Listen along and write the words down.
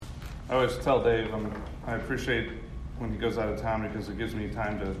I always tell Dave I appreciate when he goes out of town because it gives me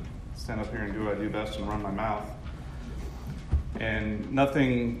time to stand up here and do what I do best and run my mouth. And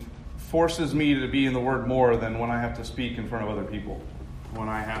nothing forces me to be in the Word more than when I have to speak in front of other people, when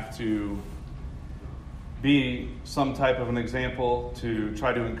I have to be some type of an example to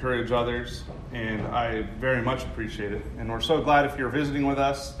try to encourage others, and I very much appreciate it. And we're so glad if you're visiting with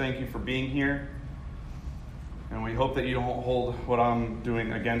us. Thank you for being here. And we hope that you don't hold what I'm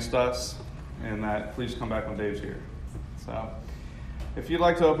doing against us, and that please come back when Dave's here. So, if you'd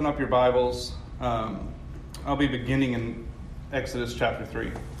like to open up your Bibles, I'll be beginning in Exodus chapter 3.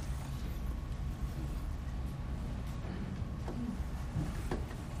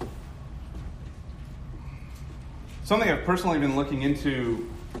 Something I've personally been looking into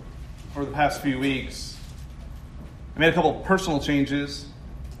over the past few weeks. I made a couple personal changes,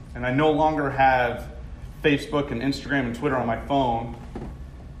 and I no longer have Facebook and Instagram and Twitter on my phone.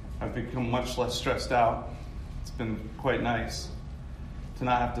 I've become much less stressed out. It's been quite nice to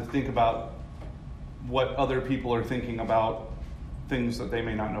not have to think about what other people are thinking about things that they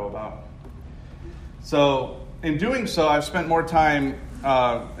may not know about. So in doing so, I've spent more time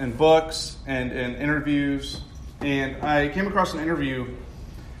in books and in interviews. And I came across an interview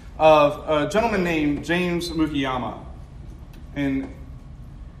of a gentleman named James Mukiyama. And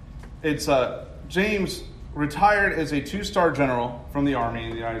it's James retired as a 2-star general from the Army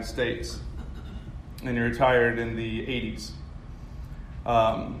in the United States. And he retired in the 80s,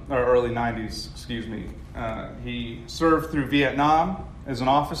 or early 90s, excuse me. He served through Vietnam as an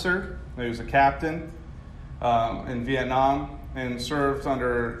officer. He was a captain in Vietnam, and served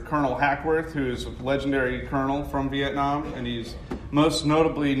under Colonel Hackworth, who is a legendary colonel from Vietnam, and he's most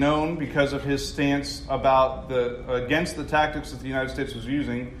notably known because of his stance against the tactics that the United States was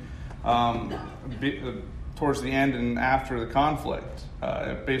using towards the end and after the conflict.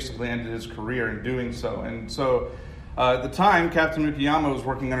 It basically ended his career in doing so. And so at the time, Captain Mukiyama was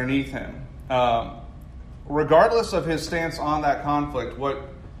working underneath him. Regardless of his stance on that conflict, what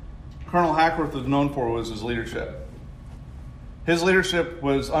Colonel Hackworth was known for was his leadership. His leadership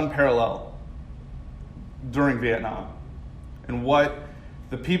was unparalleled during Vietnam, and what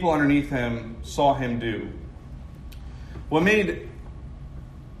the people underneath him saw him do. What made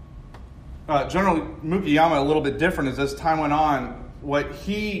General Mukiyama a little bit different is as time went on, what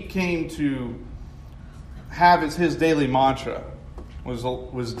he came to have as his daily mantra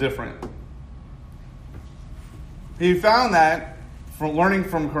was different. He found that from learning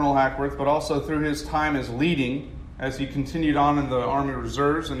from Colonel Hackworth, but also through his time as leading, as he continued on in the Army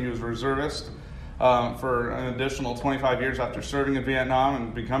Reserves, and he was a reservist for an additional 25 years after serving in Vietnam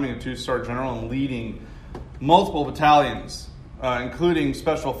and becoming a 2-star general and leading multiple battalions, including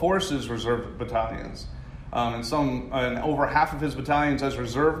Special Forces Reserve battalions. And over half of his battalions as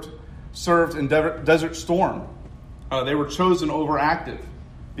reserved served in Desert Storm. They were chosen over active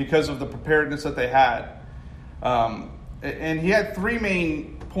because of the preparedness that they had. And he had 3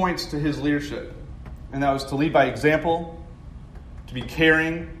 main points to his leadership. And that was to lead by example, to be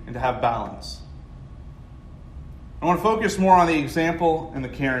caring, and to have balance. I want to focus more on the example and the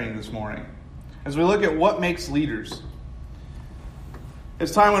caring this morning, as we look at what makes leaders.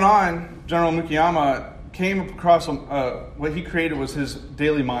 As time went on, General Mukiyama came across what he created was his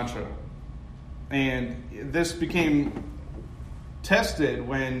daily mantra. And this became tested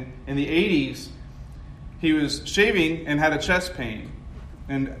when, in the 80s, he was shaving and had a chest pain.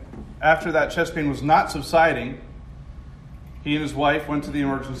 And after that chest pain was not subsiding, he and his wife went to the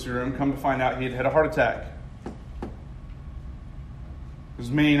emergency room, come to find out he had had a heart attack. His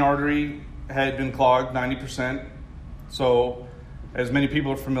main artery had been clogged 90%. So, as many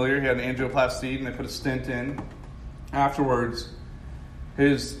people are familiar, he had an angioplasty and they put a stent in. Afterwards,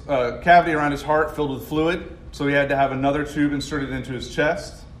 his cavity around his heart filled with fluid, so he had to have another tube inserted into his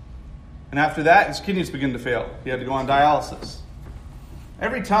chest. And after that, his kidneys began to fail. He had to go on dialysis.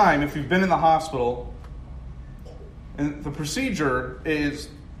 Every time, if you've been in the hospital, and the procedure is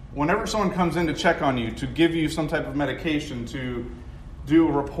whenever someone comes in to check on you, to give you some type of medication, to do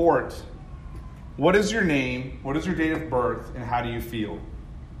a report, what is your name, what is your date of birth, and how do you feel?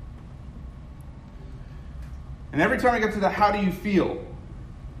 And every time I get to the how do you feel,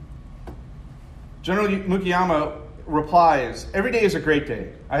 General Mukiyama replies, every day is a great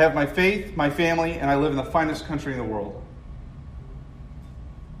day. I have my faith, my family, and I live in the finest country in the world.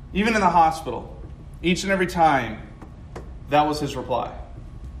 Even in the hospital, each and every time, that was his reply.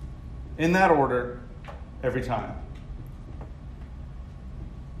 In that order, every time.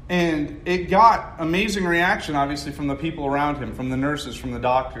 And it got amazing reaction, obviously, from the people around him, from the nurses, from the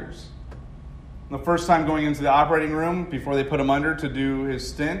doctors. The first time going into the operating room, before they put him under to do his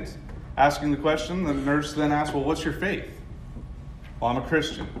stint, asking the question, the nurse then asks, well, what's your faith? Well, I'm a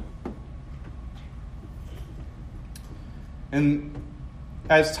Christian. And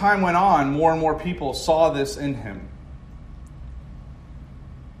as time went on, more and more people saw this in him.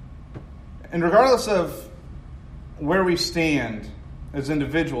 And regardless of where we stand as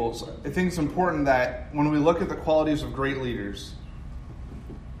individuals, I think it's important that when we look at the qualities of great leaders,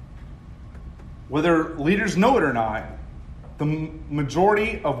 whether leaders know it or not, the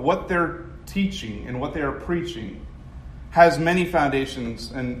majority of what they're teaching and what they are preaching has many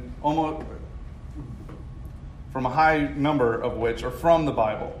foundations, and almost from a high number of which are from the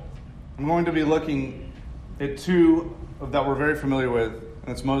Bible. I'm going to be looking at two that we're very familiar with, and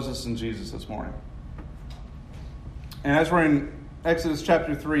it's Moses and Jesus this morning. And as we're in Exodus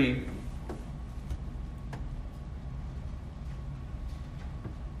chapter 3,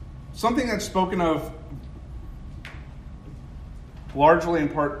 something that's spoken of largely in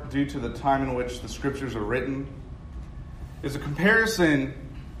part due to the time in which the scriptures are written is a comparison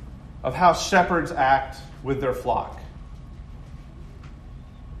of how shepherds act with their flock.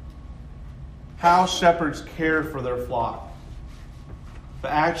 How shepherds care for their flock.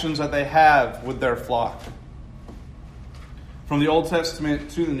 The actions that they have with their flock. From the Old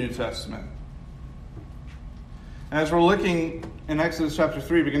Testament to the New Testament. And as we're looking in Exodus chapter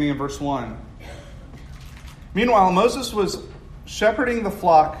 3, beginning in verse 1. Meanwhile, Moses was shepherding the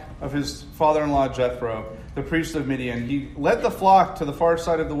flock of his father-in-law Jethro, the priest of Midian. He led the flock to the far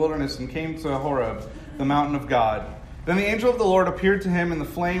side of the wilderness and came to Horeb, the mountain of God. Then the angel of the Lord appeared to him in a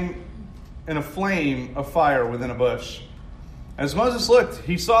flame of fire within a bush. As Moses looked,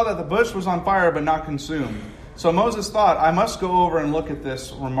 he saw that the bush was on fire but not consumed. So Moses thought, I must go over and look at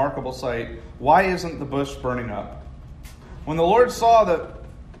this remarkable sight. Why isn't the bush burning up? When the Lord saw that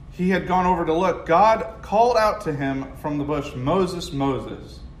he had gone over to look, God called out to him from the bush, Moses,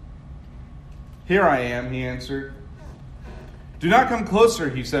 Moses. Here I am, he answered. Do not come closer,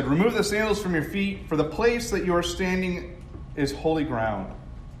 he said. Remove the sandals from your feet, for the place that you are standing is holy ground.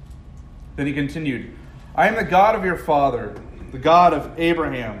 Then he continued, I am the God of your father, the God of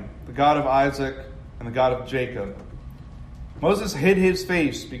Abraham, the God of Isaac, and the God of Jacob. Moses hid his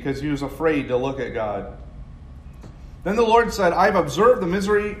face because he was afraid to look at God. Then the Lord said, I have observed the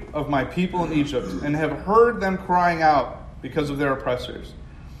misery of my people in Egypt, and have heard them crying out because of their oppressors.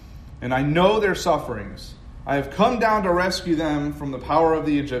 And I know their sufferings. I have come down to rescue them from the power of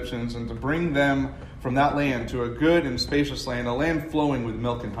the Egyptians, and to bring them from that land to a good and spacious land, a land flowing with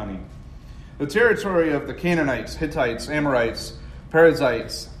milk and honey. The territory of the Canaanites, Hittites, Amorites,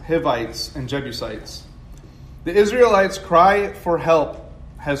 Perizzites, Hivites, and Jebusites. The Israelites' cry for help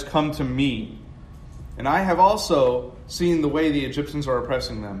has come to me, and I have also seen the way the Egyptians are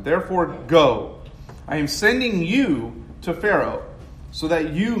oppressing them. Therefore, go. I am sending you to Pharaoh, so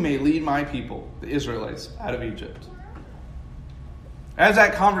that you may lead my people, the Israelites, out of Egypt. As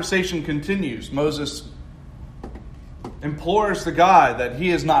that conversation continues, Moses implores to God that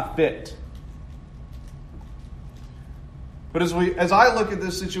he is not fit. But as I look at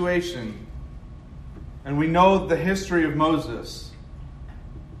this situation, and we know the history of Moses,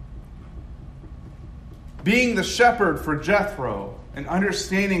 being the shepherd for Jethro, and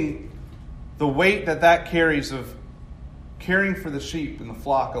understanding the weight that carries of caring for the sheep and the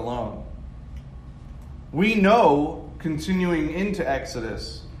flock alone, we know, continuing into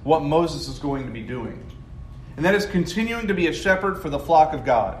Exodus, what Moses is going to be doing. And that is continuing to be a shepherd for the flock of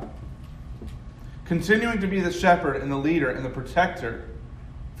God. Continuing to be the shepherd and the leader and the protector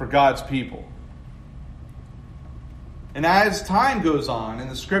for God's people. And as time goes on in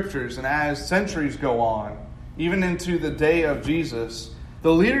the scriptures, and as centuries go on, even into the day of Jesus,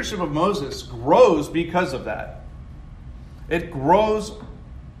 the leadership of Moses grows because of that. It grows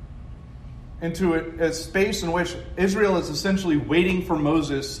into a space in which Israel is essentially waiting for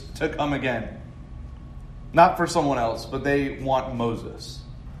Moses to come again. Not for someone else, but they want Moses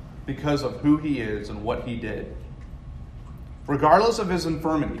because of who he is and what he did. Regardless of his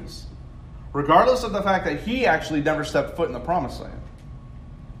infirmities, regardless of the fact that he actually never stepped foot in the promised land,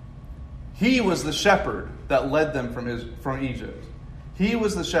 he was the shepherd that led them from Egypt. He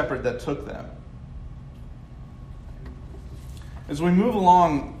was the shepherd that took them. As we move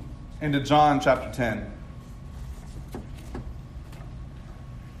along into John chapter 10,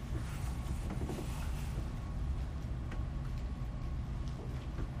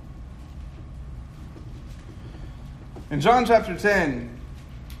 in John chapter 10,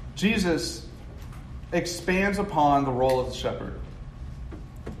 Jesus expands upon the role of the shepherd.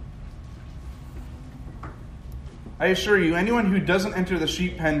 I assure you, anyone who doesn't enter the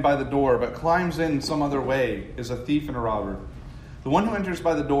sheep pen by the door but climbs in some other way is a thief and a robber. The one who enters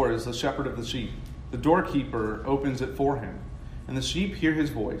by the door is the shepherd of the sheep. The doorkeeper opens it for him, and the sheep hear his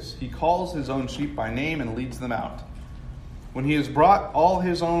voice. He calls his own sheep by name and leads them out. When he has brought all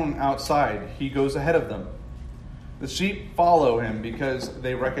his own outside, he goes ahead of them. The sheep follow him because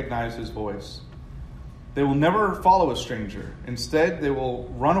they recognize his voice. They will never follow a stranger. Instead, they will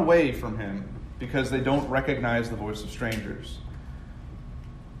run away from him because they don't recognize the voice of strangers.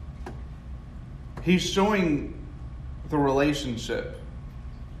 He's showing the relationship,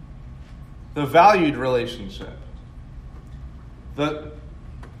 the valued relationship.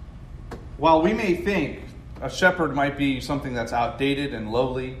 While we may think a shepherd might be something that's outdated and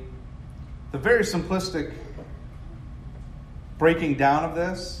lowly, the very simplistic breaking down of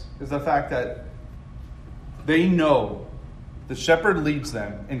this is the fact that they know the shepherd leads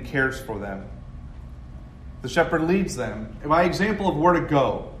them and cares for them. The shepherd leads them by example of where to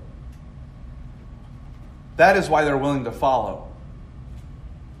go. That is why they're willing to follow.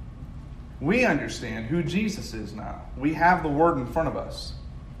 We understand who Jesus is now. We have the Word in front of us.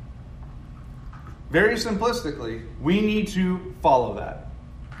 Very simplistically, we need to follow that.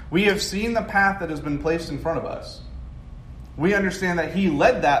 We have seen the path that has been placed in front of us. We understand that He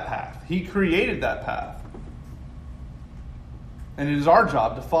led that path. He created that path. And it is our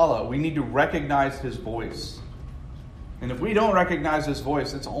job to follow. We need to recognize His voice. And if we don't recognize His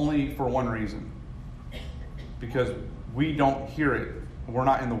voice, it's only for one reason. Because we don't hear it. We're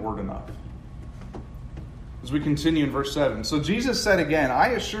not in the Word enough. As we continue in verse 7. So Jesus said again,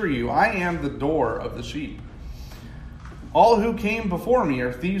 I assure you, I am the door of the sheep. All who came before me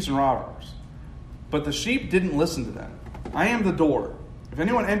are thieves and robbers. But the sheep didn't listen to them. I am the door. If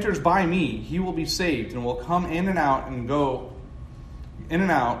anyone enters by me, he will be saved and will come in and out and go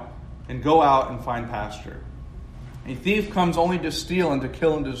out and find pasture. A thief comes only to steal and to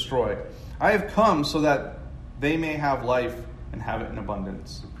kill and to destroy. I have come so that they may have life and have it in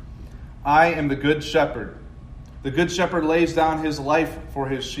abundance. I am the good shepherd. The good shepherd lays down his life for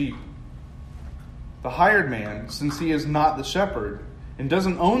his sheep. The hired man, since he is not the shepherd and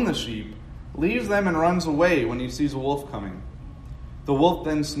doesn't own the sheep, leaves them and runs away when he sees a wolf coming. The wolf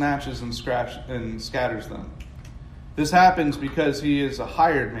then snatches and scatters them. This happens because he is a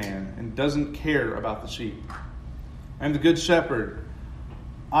hired man and doesn't care about the sheep. I am the good shepherd.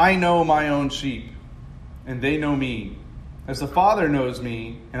 I know my own sheep, and they know me, as the Father knows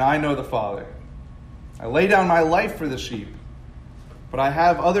me, and I know the Father. I lay down my life for the sheep, but I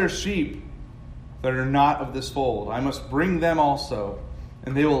have other sheep that are not of this fold. I must bring them also,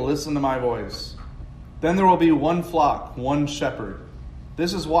 and they will listen to my voice. Then there will be one flock, one shepherd.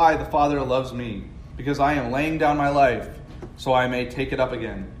 This is why the Father loves me, because I am laying down my life, so I may take it up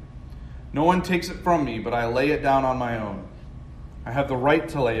again. No one takes it from me, but I lay it down on my own. I have the right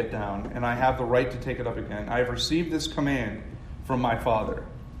to lay it down, and I have the right to take it up again. I have received this command from my Father.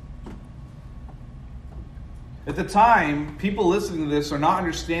 At the time, people listening to this are not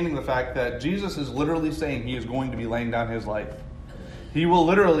understanding the fact that Jesus is literally saying he is going to be laying down his life. He will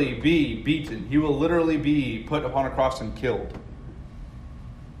literally be beaten. He will literally be put upon a cross and killed.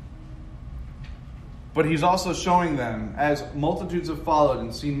 But he's also showing them, as multitudes have followed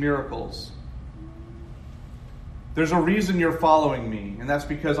and seen miracles, there's a reason you're following me, and that's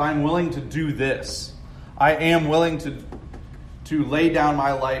because I'm willing to do this. I am willing to lay down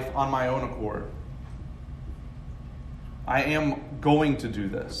my life on my own accord. I am going to do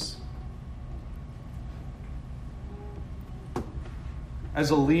this. As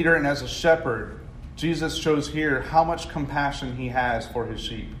a leader and as a shepherd, Jesus shows here how much compassion he has for his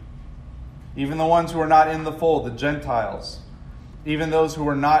sheep. Even the ones who are not in the fold, the Gentiles, even those who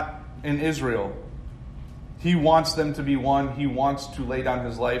are not in Israel, he wants them to be one. He wants to lay down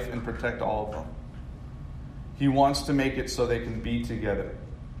his life and protect all of them. He wants to make it so they can be together.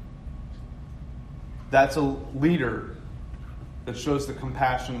 That's a leader that shows the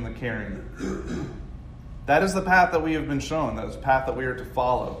compassion and the caring. That is the path that we have been shown. That is the path that we are to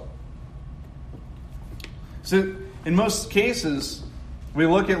follow. So in most cases, we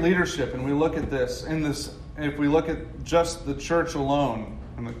look at leadership and we look at this. If we look at just the church alone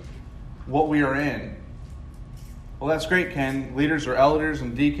and what we are in, well, that's great, Ken. Leaders are elders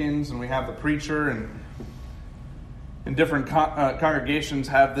and deacons, and we have the preacher, and different congregations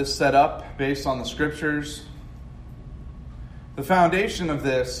have this set up based on the scriptures. The foundation of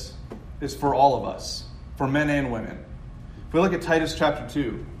this is for all of us, for men and women. If we look at Titus chapter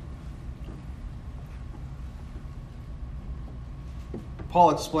 2,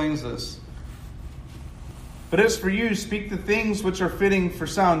 Paul explains this. But as for you, speak the things which are fitting for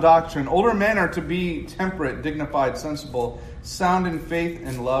sound doctrine. Older men are to be temperate, dignified, sensible, sound in faith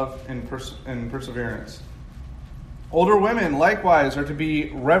and love and perseverance. Older women, likewise, are to be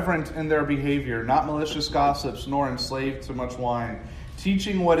reverent in their behavior, not malicious gossips, nor enslaved to much wine,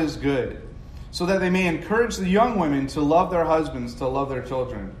 teaching what is good, so that they may encourage the young women to love their husbands, to love their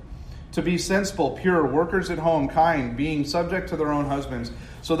children, to be sensible, pure, workers at home, kind, being subject to their own husbands,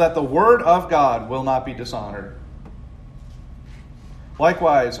 so that the word of God will not be dishonored.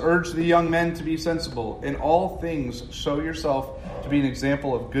 Likewise, urge the young men to be sensible. In all things, show yourself to be an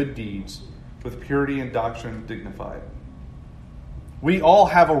example of good deeds, with purity and doctrine dignified. We all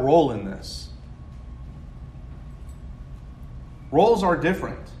have a role in this. Roles are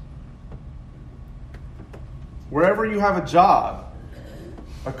different. Wherever you have a job,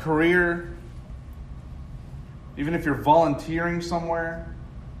 a career, even if you're volunteering somewhere,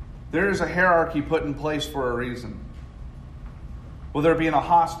 there is a hierarchy put in place for a reason. Whether it be in a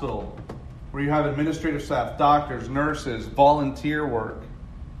hospital, where you have administrative staff, doctors, nurses, volunteer work,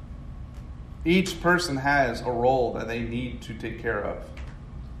 each person has a role that they need to take care of.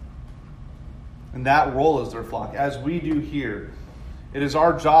 And that role is their flock. As we do here, it is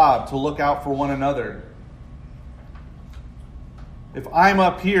our job to look out for one another. If I'm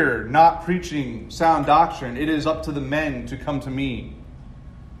up here not preaching sound doctrine, it is up to the men to come to me.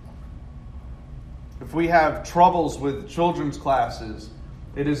 If we have troubles with children's classes,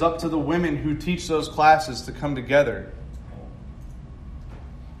 it is up to the women who teach those classes to come together.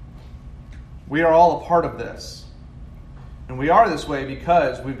 We are all a part of this. And we are this way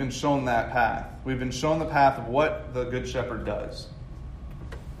because we've been shown that path. We've been shown the path of what the Good Shepherd does.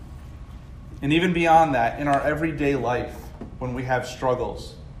 And even beyond that, in our everyday life, when we have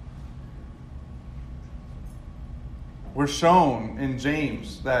struggles, we're shown in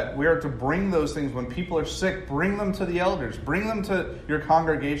James that we are to bring those things. When people are sick, bring them to the elders. Bring them to your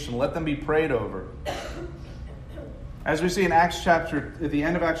congregation. Let them be prayed over. As we see in at the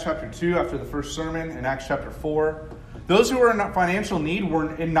end of Acts chapter 2, after the first sermon, in Acts chapter 4, those who were in financial need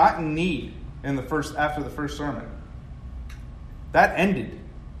were not in need after the first sermon. That ended.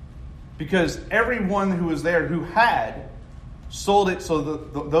 Because everyone who was there who had sold it so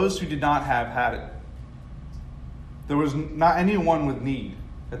those who did not have had it. There was not anyone with need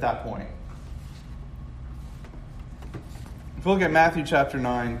at that point. If we look at Matthew chapter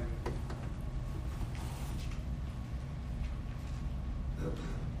 9,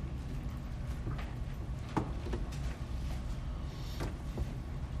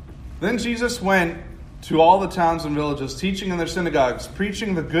 then Jesus went to all the towns and villages, teaching in their synagogues,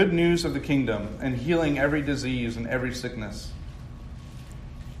 preaching the good news of the kingdom, and healing every disease and every sickness.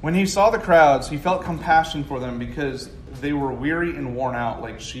 When he saw the crowds, he felt compassion for them because they were weary and worn out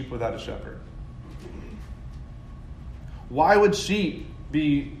like sheep without a shepherd. Why would sheep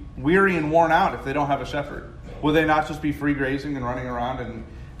be weary and worn out if they don't have a shepherd? Will they not just be free grazing and running around and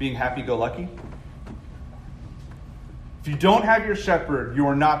being happy-go-lucky? If you don't have your shepherd, you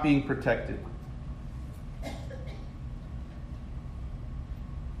are not being protected.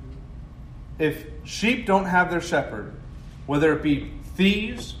 If sheep don't have their shepherd, whether it be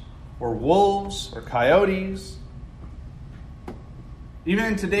thieves or wolves or coyotes, even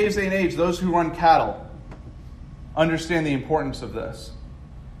in today's day and age, those who run cattle understand the importance of this,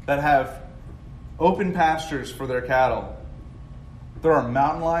 that have open pastures for their cattle. If there are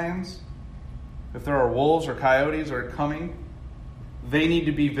mountain lions, if there are wolves or coyotes are coming, they need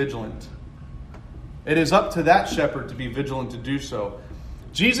to be vigilant. It is up to that shepherd to be vigilant to do so.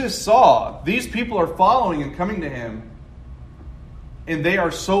 Jesus saw these people are following and coming to him, and they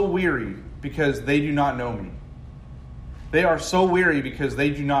are so weary because they do not know me. They are so weary because they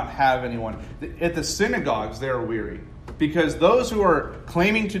do not have anyone. At the synagogues, they are weary because those who are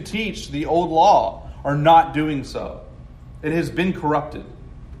claiming to teach the old law are not doing so. It has been corrupted.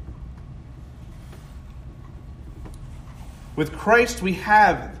 With Christ, we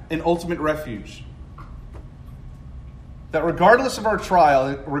have an ultimate refuge. That regardless of our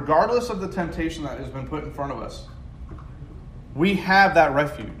trial, regardless of the temptation that has been put in front of us, we have that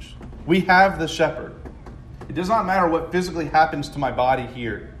refuge. We have the shepherd. It does not matter what physically happens to my body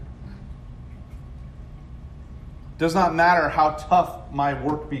here. It does not matter how tough my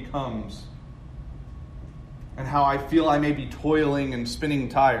work becomes and how I feel I may be toiling and spinning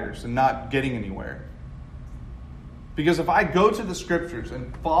tires and not getting anywhere. Because if I go to the Scriptures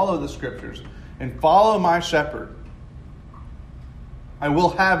and follow the Scriptures and follow my shepherd, I will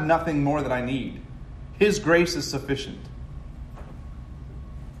have nothing more that I need. His grace is sufficient.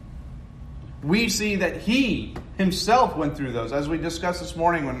 We see that he himself went through those, as we discussed this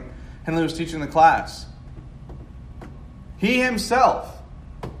morning when Henley was teaching the class. He himself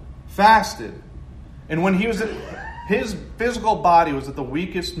fasted. And when his physical body was at the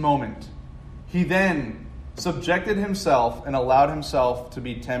weakest moment, he then subjected himself and allowed himself to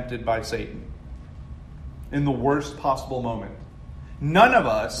be tempted by Satan in the worst possible moment. None of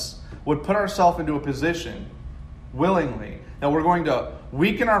us would put ourselves into a position willingly that we're going to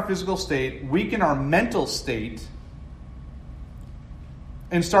weaken our physical state, weaken our mental state,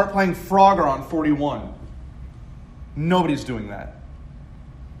 and start playing Frogger on 41. Nobody's doing that.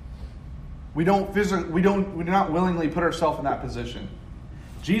 We do not willingly put ourselves in that position.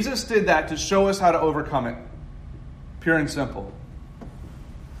 Jesus did that to show us how to overcome it. Pure and simple.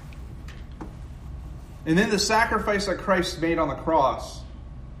 And then the sacrifice that Christ made on the cross,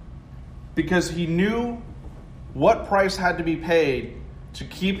 because he knew what price had to be paid to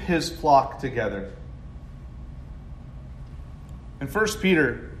keep his flock together. In 1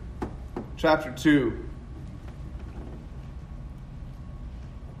 Peter chapter 2,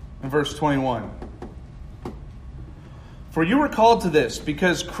 in verse 21. For you were called to this,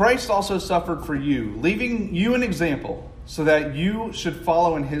 because Christ also suffered for you, leaving you an example, so that you should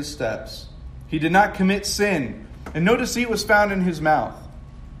follow in his steps. He did not commit sin, and no deceit was found in his mouth.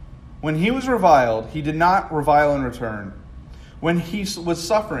 When he was reviled, he did not revile in return. When he was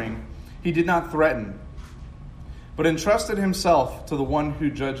suffering, he did not threaten, but entrusted himself to the one who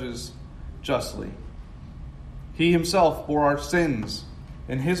judges justly. He himself bore our sins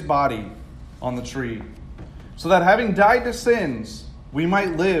in his body on the tree, so that having died to sins, we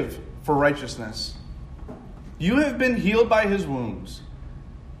might live for righteousness. You have been healed by his wounds.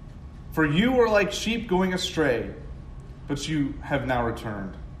 For you were like sheep going astray, but you have now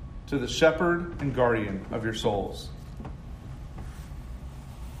returned to the shepherd and guardian of your souls.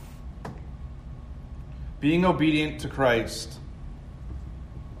 Being obedient to Christ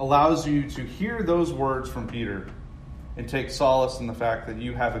allows you to hear those words from Peter and take solace in the fact that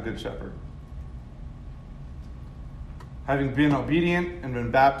you have a good shepherd. Having been obedient and been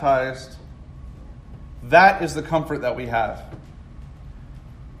baptized, that is the comfort that we have.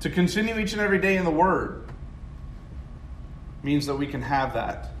 To continue each and every day in the Word means that we can have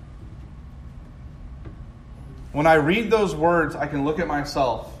that. When I read those words, I can look at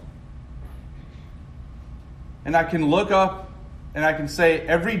myself and I can look up and I can say,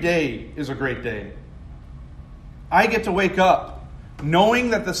 every day is a great day. I get to wake up knowing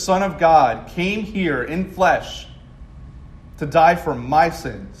that the Son of God came here in flesh to die for my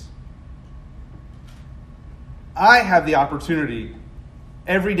sins. I have the opportunity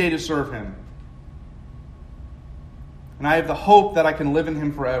every day to serve him. And I have the hope that I can live in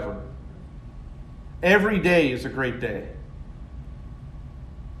him forever. Every day is a great day.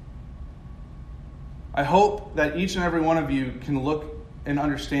 I hope that each and every one of you can look and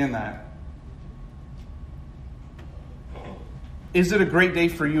understand that. Is it a great day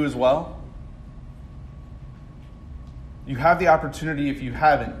for you as well? You have the opportunity, if you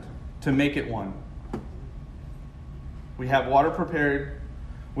haven't, to make it one. We have water prepared.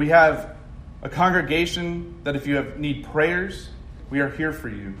 We have a congregation that if you need prayers, we are here for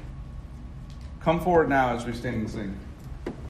you. Come forward now as we stand and sing.